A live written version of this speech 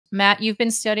Matt, you've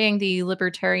been studying the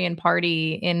Libertarian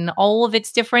Party in all of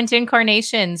its different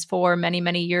incarnations for many,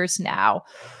 many years now.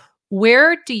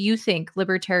 Where do you think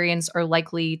libertarians are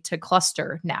likely to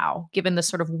cluster now, given the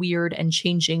sort of weird and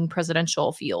changing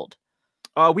presidential field?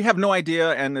 We have no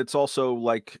idea, and it's also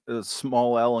like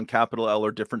small L and capital L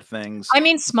are different things. I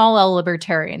mean, small L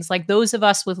libertarians, like those of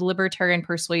us with libertarian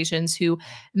persuasions who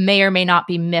may or may not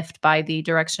be miffed by the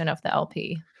direction of the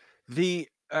LP.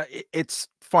 It's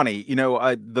funny,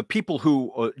 the people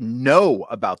who know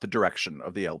about the direction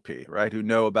of the LP, right? Who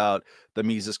know about the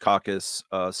Mises Caucus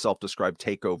self-described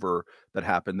takeover that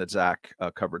happened that Zach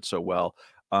covered so well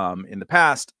in the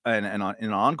past and on in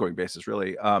an ongoing basis,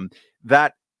 really.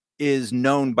 That is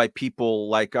known by people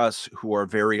like us who are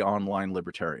very online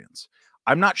libertarians.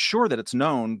 I'm not sure that it's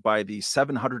known by the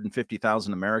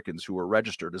 750,000 Americans who are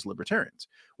registered as libertarians,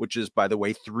 which is, by the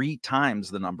way, 3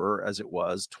 times the number as it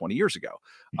was 20 years ago,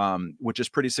 which is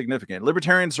pretty significant.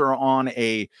 Libertarians are on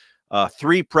a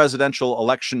 3 presidential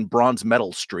election bronze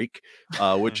medal streak,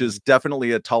 which is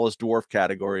definitely a tallest dwarf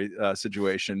category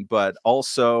situation. But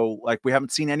also, like, we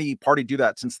haven't seen any party do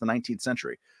that since the 19th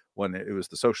century when it was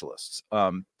the socialists.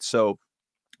 So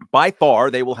by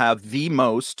far, they will have the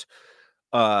most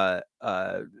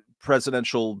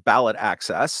presidential ballot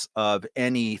access of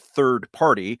any third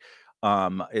party.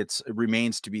 It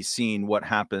remains to be seen what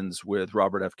happens with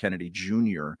Robert F. Kennedy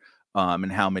Jr.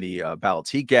 And how many ballots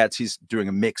he gets. He's doing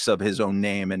a mix of his own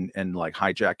name and like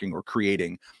hijacking or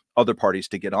creating other parties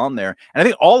to get on there. And I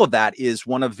think all of that is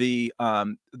one of the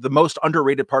most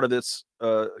underrated part of this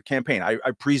campaign.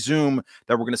 I presume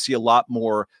that we're going to see a lot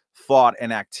more thought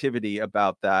and activity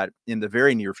about that in the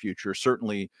very near future,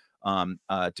 certainly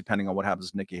depending on what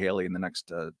happens to Nikki Haley in the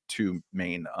next 2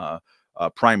 main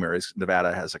primaries.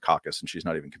 Nevada has a caucus and she's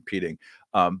not even competing.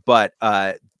 But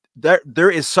there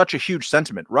is such a huge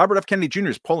sentiment. Robert F. Kennedy Jr.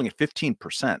 is polling at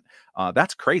 15%.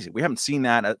 That's crazy. We haven't seen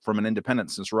that from an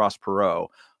independent since Ross Perot.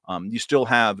 You still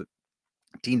have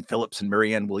Dean Phillips and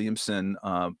Marianne Williamson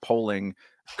polling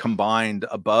combined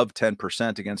above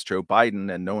 10% against Joe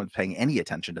Biden, and no one's paying any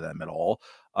attention to them at all.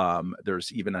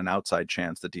 There's even an outside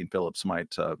chance that Dean Phillips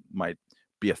might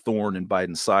be a thorn in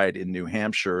Biden's side in New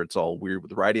Hampshire. It's all weird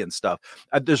with the write-in stuff.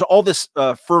 There's all this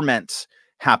ferment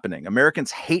happening.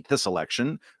 Americans hate this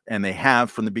election, and they have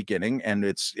from the beginning, and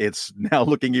it's now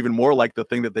looking even more like the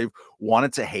thing that they've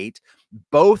wanted to hate.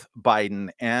 Both Biden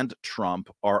and Trump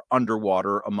are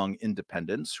underwater among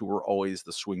independents, who were always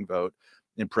the swing vote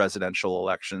in presidential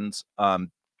elections.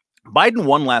 Biden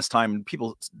won last time, and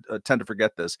people tend to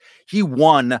forget this. He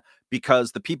won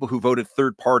because the people who voted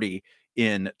third party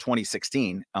in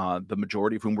 2016, the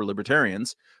majority of whom were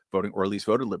libertarians, voting, or at least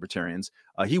voted libertarians,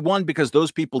 he won because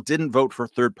those people didn't vote for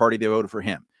third party, they voted for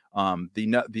him.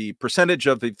 The percentage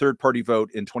of the third party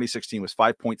vote in 2016 was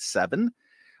 5.7.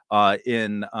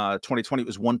 In 2020, it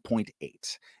was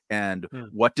 1.8. And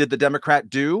what did the Democrat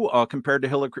do compared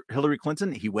to Hillary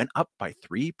Clinton? He went up by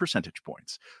 3 percentage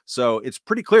points. So it's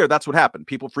pretty clear that's what happened.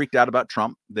 People freaked out about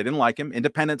Trump. They didn't like him.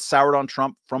 Independents soured on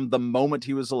Trump from the moment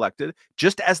he was elected,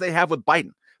 just as they have with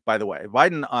Biden, by the way.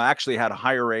 Biden actually had a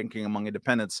higher ranking among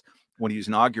independents when he was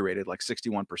inaugurated, like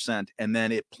 61%. And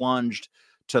then it plunged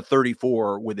to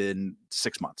 34 within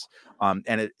 6 months.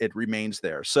 And it remains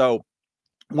there. So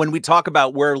when we talk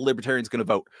about where libertarians going to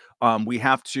vote, we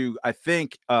have to, I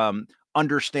think,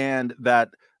 understand that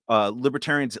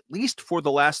libertarians, at least for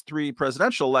the last 3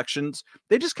 presidential elections,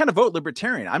 they just kind of vote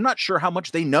libertarian. I'm not sure how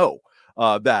much they know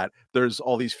that there's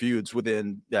all these feuds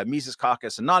within Mises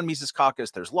Caucus and non-Mises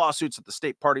Caucus. There's lawsuits at the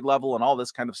state party level and all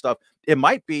this kind of stuff. It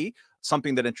might be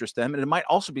something that interests them, and it might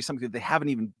also be something that they haven't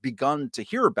even begun to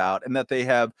hear about, and that they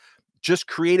have just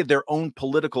created their own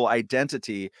political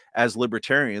identity as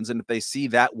libertarians. And if they see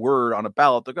that word on a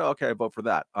ballot, they'll go, okay, I vote for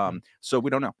that. So we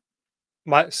don't know.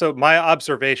 My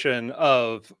observation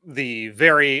of the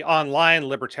very online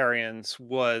libertarians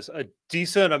was a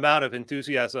decent amount of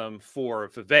enthusiasm for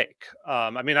Vivek.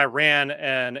 I mean, I ran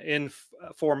an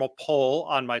informal poll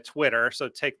on my Twitter, so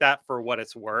take that for what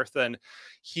it's worth. And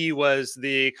he was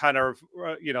the kind of,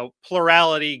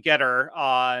 plurality getter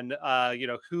on,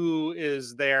 who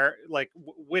is there, like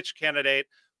which candidate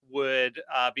would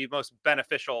be most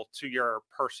beneficial to your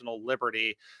personal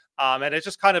liberty. And it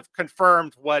just kind of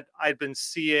confirmed what I'd been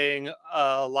seeing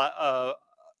among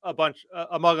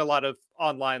a lot of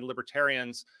online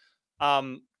libertarians.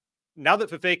 Now that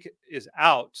Vivek is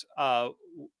out,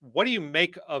 what do you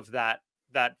make of that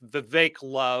Vivek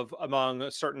love among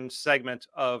a certain segment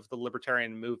of the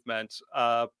libertarian movement?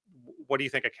 What do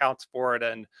you think accounts for it,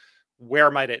 and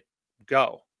where might it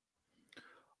go?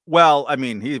 Well, I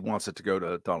mean, he wants it to go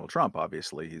to Donald Trump.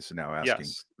 Obviously, he's now asking,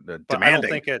 Yes, but I don't demanding.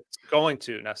 think it's going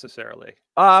to necessarily.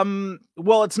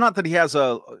 Well, it's not that he has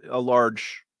a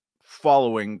large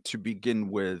following to begin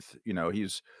with. You know,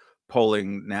 he's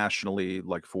polling nationally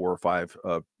like 4 or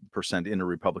 5% in a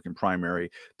Republican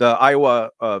primary. The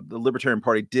Libertarian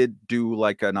Party did do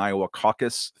like an Iowa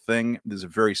caucus thing. There's a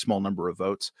very small number of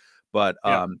votes, but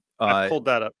Yeah, I pulled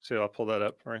that up too. I'll pull that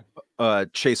up for you.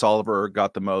 Chase Oliver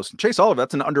got the most. Chase Oliver,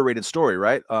 that's an underrated story,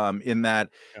 right? In that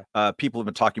people have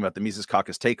been talking about the Mises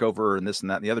Caucus takeover and this and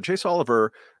that and the other. Chase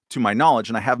Oliver, to my knowledge,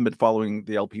 and I haven't been following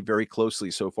the LP very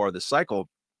closely so far this cycle,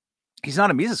 he's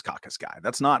not a Mises Caucus guy.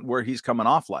 That's not where he's coming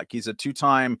off like. He's a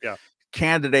two-time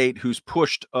candidate who's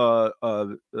pushed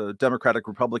Democratic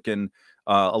Republican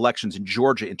elections in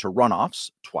Georgia into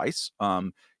runoffs twice.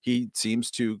 He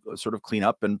seems to sort of clean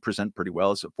up and present pretty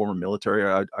well as a former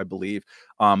military, I believe.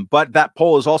 But that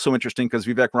poll is also interesting because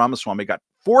Vivek Ramaswamy got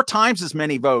 4 times as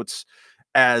many votes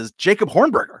as Jacob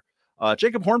Hornberger.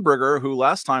 Jacob Hornberger, who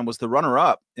last time was the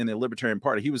runner-up in the Libertarian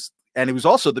Party, he was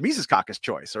also the Mises Caucus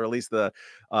choice, or at least the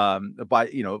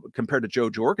compared to Jo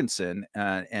Jorgensen,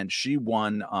 and she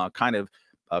won kind of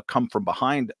come from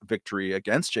behind victory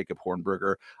against Jacob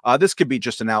Hornberger. This could be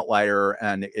just an outlier,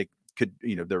 and it could,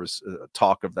 there was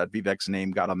talk of that Vivek's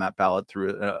name got on that ballot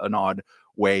through an odd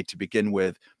way to begin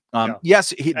with.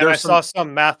 Yes, I saw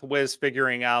some math whiz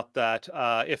figuring out that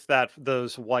if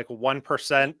those like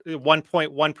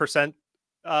 1.1%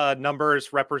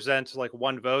 numbers represent like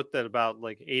 1 vote, that about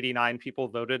like 89 people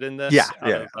voted in this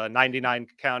out of 99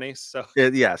 counties. So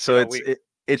so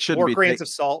it shouldn't be grains of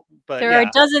salt, but there are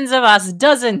dozens of us,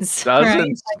 dozens, right?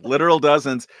 Literal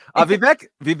dozens.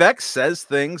 Vivek says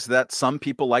things that some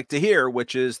people like to hear,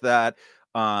 which is that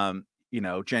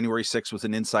January 6th was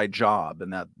an inside job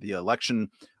and that the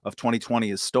election of 2020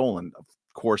 is stolen. Of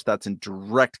course, that's in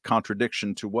direct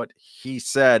contradiction to what he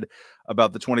said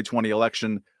about the 2020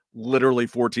 election literally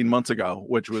 14 months ago,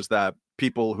 which was that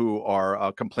people who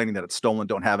are complaining that it's stolen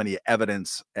don't have any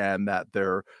evidence, and that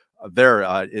they're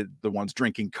the ones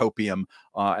drinking copium,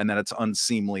 and that it's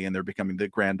unseemly, and they're becoming the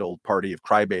grand old party of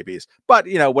crybabies. But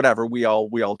whatever, we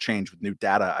all change with new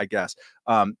data, I guess.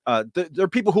 There are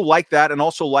people who like that, and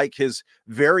also like his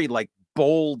very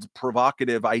bold,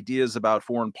 provocative ideas about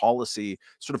foreign policy,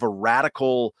 sort of a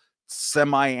radical,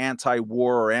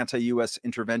 semi-anti-war or anti-U.S.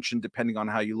 intervention, depending on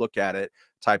how you look at it,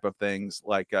 type of things.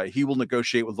 Like he will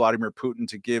negotiate with Vladimir Putin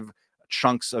to give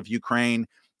chunks of Ukraine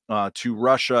to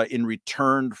Russia in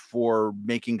return for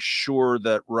making sure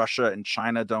that Russia and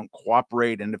China don't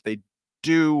cooperate. And if they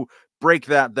do break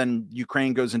that, then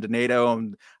Ukraine goes into NATO.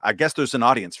 And I guess there's an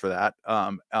audience for that.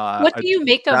 What do you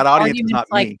make of that audience? Is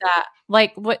not like me. that?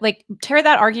 Tear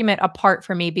that argument apart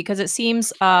for me, because it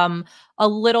seems a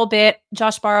little bit.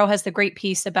 Josh Barro has the great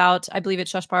piece about, I believe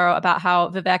it's Josh Barro, about how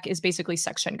Vivek is basically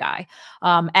section guy.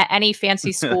 At any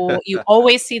fancy school, you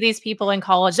always see these people in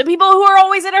college, the people who are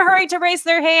always in a hurry to raise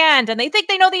their hand, and they think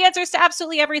they know the answers to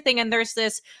absolutely everything. And there's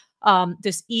this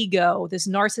ego, this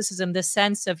narcissism, this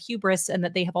sense of hubris, and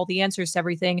that they have all the answers to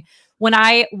everything. When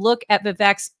I look at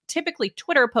Vivek's typically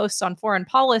Twitter posts on foreign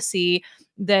policy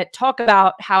that talk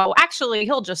about how actually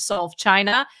he'll just solve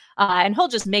China and he'll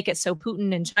just make it so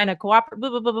Putin and China cooperate,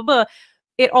 blah, blah, blah, blah, blah,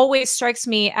 it always strikes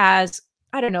me as,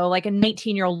 I don't know, like a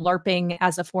 19-year-old LARPing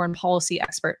as a foreign policy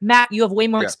expert. Matt, you have way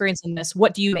more experience in this.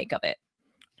 What do you make of it?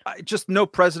 Just no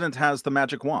president has the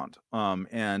magic wand,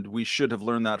 and we should have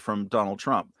learned that from Donald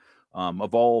Trump.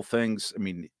 Of all things, I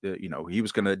mean, he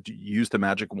was going to use the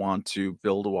magic wand to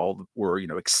build a wall, or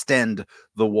extend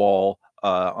the wall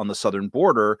on the southern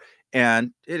border,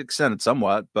 and it extended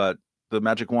somewhat, but the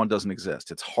magic wand doesn't exist.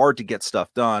 It's hard to get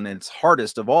stuff done, and it's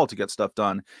hardest of all to get stuff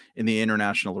done in the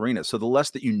international arena. So the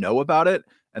less that you know about it,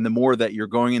 and the more that you're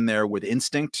going in there with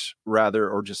instinct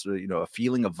or just a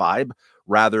feeling, of vibe,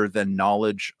 rather than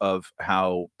knowledge of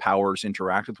how powers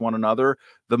interact with one another,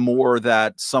 the more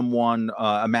that someone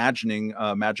imagining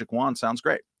a magic wand sounds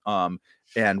great.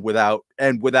 And without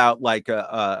like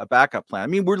a backup plan. I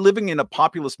mean, we're living in a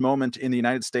populist moment in the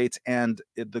United States and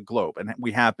the globe, and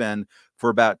we have been for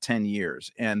about 10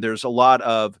 years. And there's a lot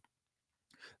of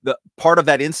the part of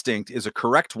that instinct is a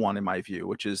correct one, in my view,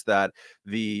 which is that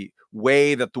the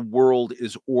way that the world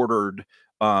is ordered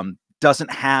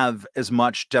doesn't have as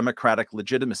much democratic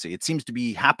legitimacy. It seems to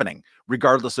be happening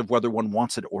regardless of whether one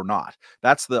wants it or not.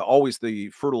 That's always the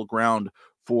fertile ground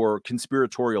for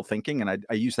conspiratorial thinking, and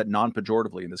I use that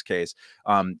non-pejoratively in this case.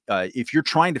 If you're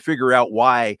trying to figure out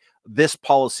why this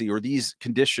policy or these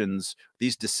conditions,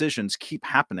 these decisions keep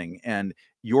happening, and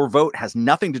your vote has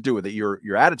nothing to do with it,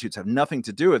 your attitudes have nothing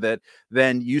to do with it,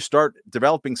 then you start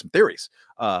developing some theories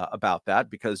about that,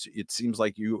 because it seems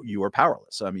like you are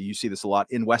powerless. I mean, you see this a lot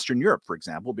in Western Europe, for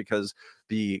example, because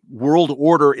the world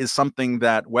order is something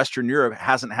that Western Europe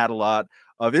hasn't had a lot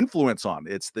of influence on.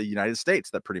 It's the United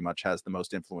States that pretty much has the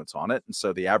most influence on it. And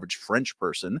so the average French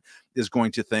person is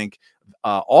going to think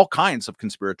all kinds of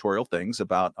conspiratorial things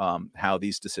about how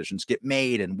these decisions get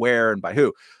made and where and by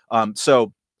who.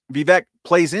 So Vivek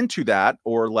plays into that,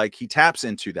 or like he taps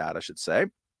into that, I should say.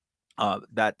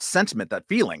 That sentiment, that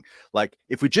feeling, like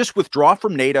if we just withdraw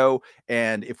from NATO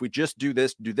and if we just do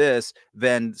this,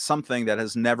 then something that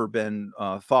has never been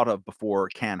thought of before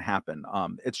can happen.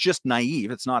 It's just naive.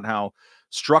 It's not how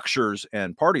structures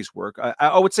and parties work.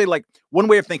 I would say, like, one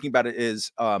way of thinking about it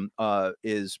is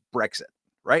Brexit,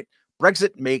 right?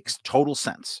 Brexit makes total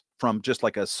sense from just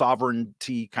like a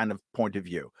sovereignty kind of point of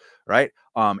view, right?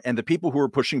 And the people who were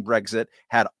pushing Brexit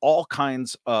had all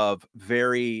kinds of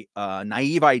very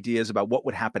naive ideas about what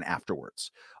would happen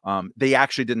afterwards. They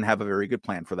actually didn't have a very good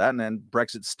plan for that. And then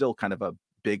Brexit's still kind of a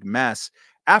big mess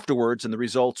afterwards. And the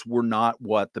results were not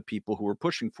what the people who were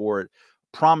pushing for it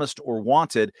promised or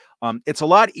wanted. It's a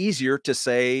lot easier to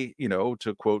say,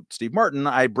 to quote Steve Martin,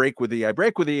 I break with thee,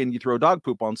 and you throw dog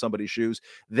poop on somebody's shoes,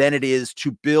 than it is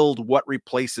to build what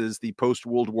replaces the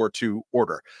post-World War II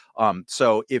order.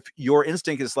 So if your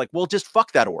instinct is like, well, just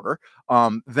fuck that order,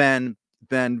 then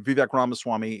Vivek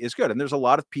Ramaswamy is good. And there's a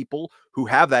lot of people who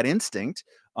have that instinct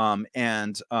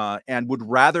and would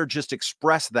rather just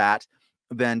express that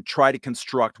than try to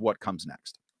construct what comes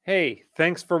next. Hey,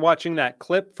 thanks for watching that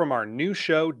clip from our new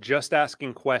show, Just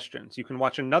Asking Questions. You can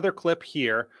watch another clip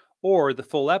here or the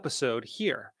full episode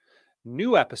here.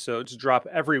 New episodes drop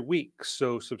every week,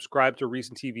 so subscribe to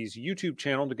ReasonTV's YouTube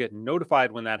channel to get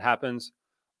notified when that happens,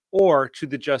 or to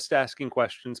the Just Asking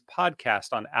Questions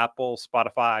podcast on Apple,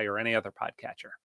 Spotify, or any other podcatcher.